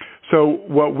 So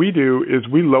what we do is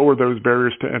we lower those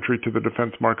barriers to entry to the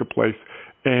defense marketplace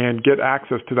and get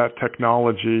access to that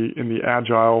technology in the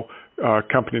agile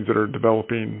companies that are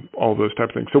developing all those type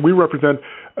of things. So we represent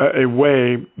a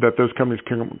way that those companies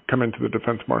can come into the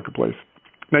defense marketplace.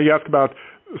 Now, you ask about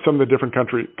some of the different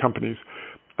companies.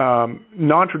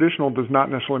 Non-traditional does not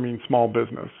necessarily mean small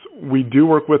business. We do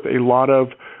work with a lot of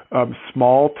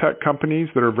small tech companies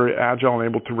that are very agile and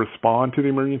able to respond to the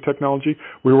emerging technology.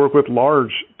 We work with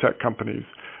large tech companies.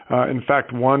 In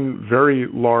fact, one very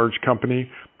large company,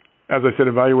 as I said,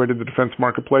 evaluated the defense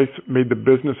marketplace, made the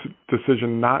business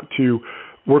decision not to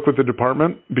work with the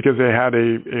department because they had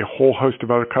a whole host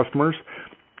of other customers.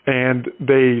 And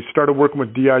they started working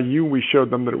with DIU. We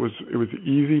showed them that it was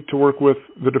easy to work with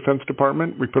the Defense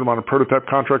Department. We put them on a prototype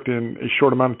contract in a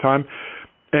short amount of time.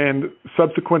 And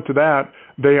subsequent to that,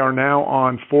 they are now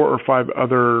on 4 or 5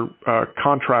 other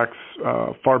contracts,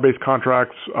 FAR-based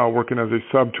contracts, working as a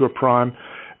sub to a prime.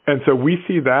 And so we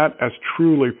see that as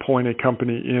truly pulling a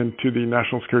company into the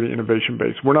national security innovation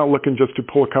base. We're not looking just to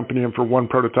pull a company in for one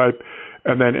prototype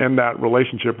and then end that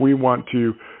relationship. We want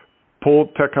to pull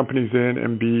tech companies in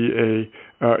and be a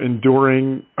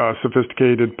enduring,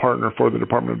 sophisticated partner for the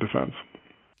Department of Defense.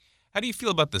 How do you feel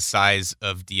about the size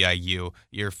of DIU?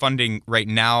 Your funding right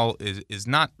now is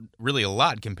not really a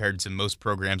lot compared to most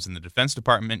programs in the Defense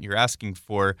Department. You're asking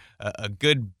for a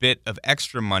good bit of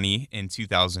extra money in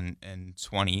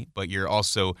 2020, but you're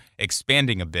also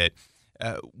expanding a bit.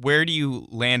 Where do you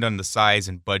land on the size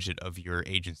and budget of your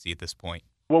agency at this point?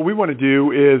 What we want to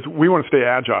do is we want to stay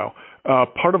agile.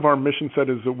 Part of our mission set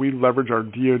is that we leverage our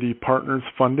DoD partners'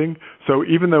 funding. So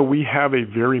even though we have a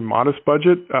very modest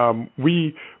budget,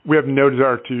 we have no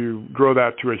desire to grow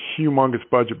that to a humongous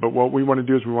budget. But what we want to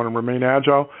do is we want to remain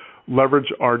agile,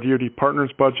 leverage our DoD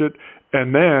partners' budget,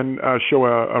 and then show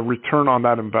a return on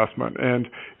that investment. And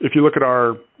if you look at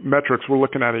our metrics, we're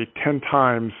looking at a 10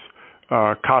 times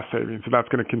cost savings. So that's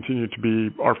going to continue to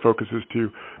be our focus, is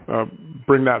to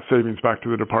bring that savings back to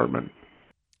the department.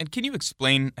 And can you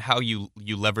explain how you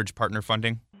leverage partner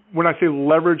funding? When I say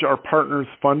leverage our partners'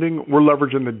 funding, we're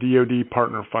leveraging the DoD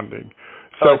partner funding.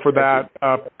 So for that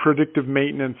predictive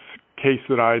maintenance case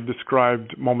that I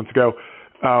described moments ago,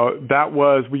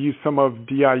 we used some of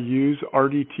DIU's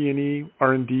RDT&E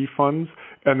R&D funds,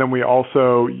 and then we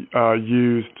also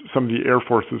used some of the Air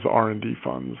Force's R&D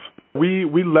funds.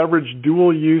 We leverage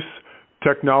dual-use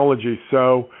technology.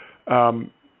 So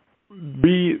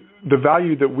the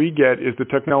value that we get is the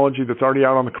technology that's already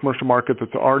out on the commercial market,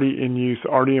 that's already in use,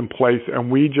 already in place,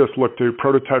 and we just look to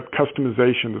prototype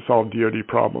customization to solve DoD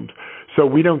problems. So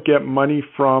we don't get money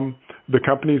from the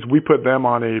companies. We put them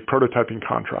on a prototyping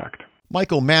contract.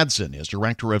 Michael Madsen is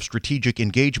Director of Strategic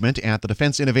Engagement at the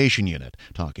Defense Innovation Unit,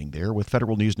 talking there with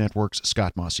Federal News Network's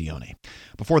Scott Maucione.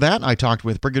 Before that, I talked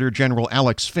with Brigadier General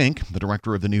Alex Fink, the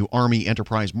director of the new Army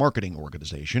Enterprise Marketing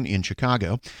Organization in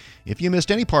Chicago. If you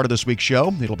missed any part of this week's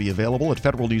show, it'll be available at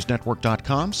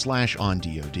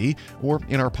federalnewsnetwork.com/ondod or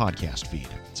in our podcast feed.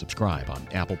 Subscribe on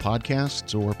Apple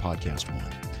Podcasts or Podcast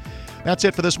One. That's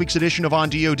it for this week's edition of On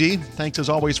DoD. Thanks as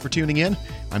always for tuning in.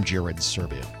 I'm Jared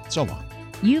Serbu. So long.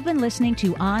 You've been listening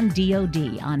to On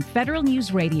DoD on Federal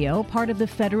News Radio, part of the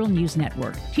Federal News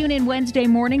Network. Tune in Wednesday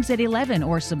mornings at 11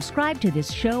 or subscribe to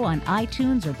this show on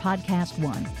iTunes or Podcast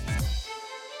One.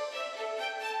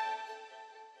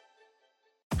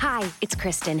 Hi, it's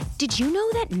Kristen. Did you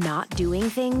know that not doing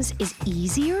things is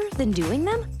easier than doing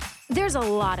them? There's a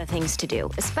lot of things to do,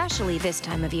 especially this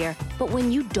time of year. But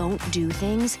when you don't do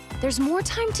things, there's more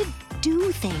time to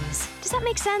do things. Does that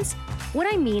make sense? What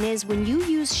I mean is, when you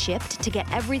use Shipt to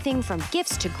get everything from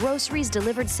gifts to groceries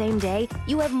delivered same day,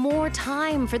 you have more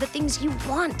time for the things you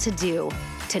want to do.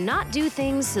 To not do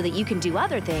things so that you can do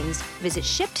other things, visit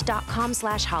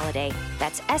shipt.com/holiday.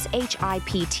 That's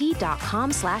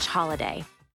SHIPT.com/holiday.